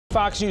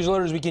Fox News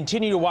alerters, we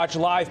continue to watch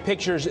live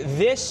pictures.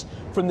 This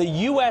from the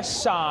U.S.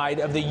 side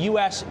of the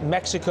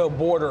U.S.-Mexico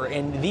border,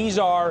 and these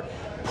are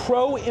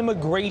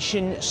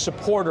pro-immigration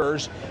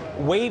supporters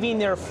waving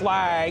their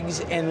flags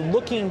and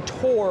looking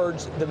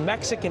towards the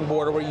Mexican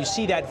border, where you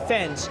see that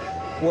fence,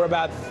 where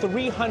about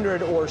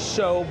 300 or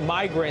so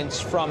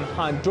migrants from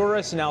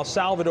Honduras and El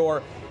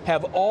Salvador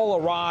have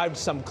all arrived,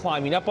 some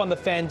climbing up on the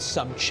fence,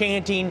 some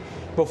chanting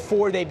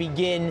before they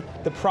begin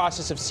the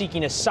process of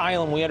seeking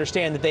asylum. We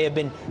understand that they have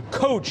been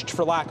coached,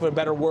 for lack of a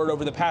better word,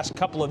 over the past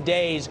couple of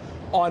days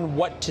on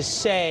what to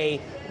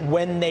say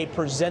when they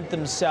present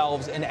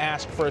themselves and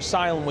ask for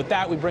asylum. With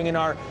that, we bring in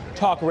our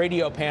talk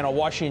radio panel.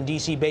 Washington,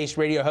 D.C.-based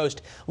radio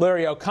host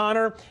Larry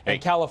O'Connor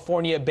and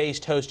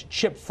California-based host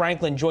Chip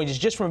Franklin joins us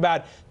just from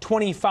about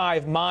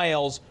 25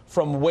 miles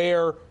from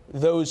where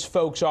those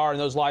folks are, and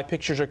those live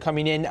pictures are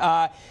coming in.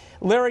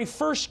 Larry,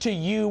 first to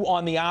you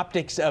on the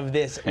optics of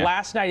this. Yeah.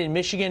 Last night in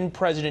Michigan,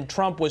 President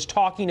Trump was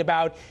talking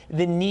about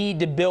the need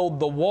to build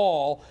the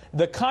wall.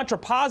 The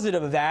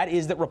contrapositive of that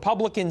is that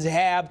Republicans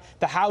have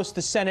the House,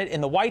 the Senate,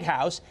 and the White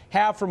House,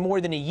 have for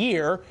more than a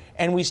year,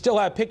 and we still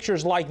have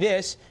pictures like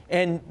this,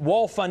 and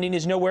wall funding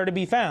is nowhere to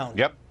be found.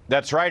 Yep.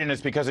 That's right, and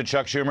it's because of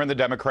Chuck Schumer and the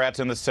Democrats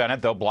in the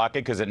Senate. They'll block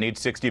it because it needs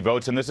 60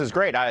 votes, and this is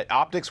great.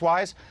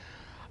 Optics-wise,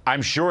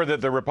 I'm sure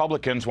that the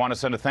Republicans want to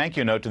send a thank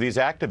you note to these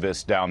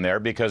activists down there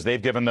because they've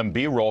given them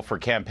B-roll for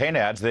campaign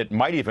ads that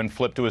might even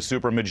flip to a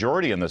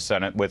supermajority in the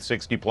Senate with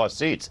 60-plus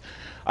seats.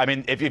 I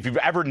mean, if you've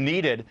ever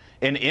needed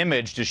an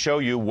image to show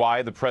you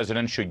why the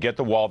president should get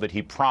the wall that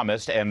he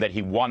promised and that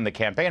he won the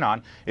campaign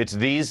on, it's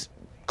these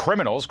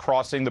criminals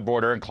crossing the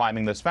border and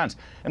climbing this fence.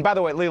 And by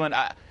the way, Leland,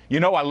 you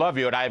know I love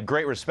you and I have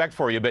great respect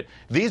for you, but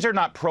these are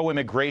not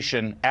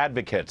pro-immigration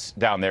advocates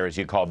down there, as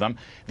you call them.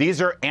 These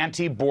are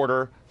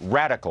anti-border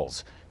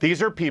radicals.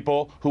 These are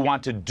people who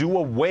want to do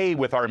away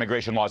with our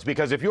immigration laws,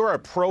 because if you're a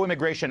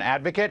pro-immigration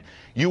advocate,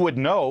 you would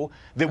know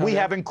that we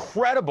have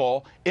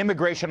incredible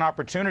immigration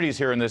opportunities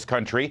here in this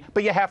country,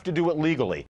 but you have to do it legally.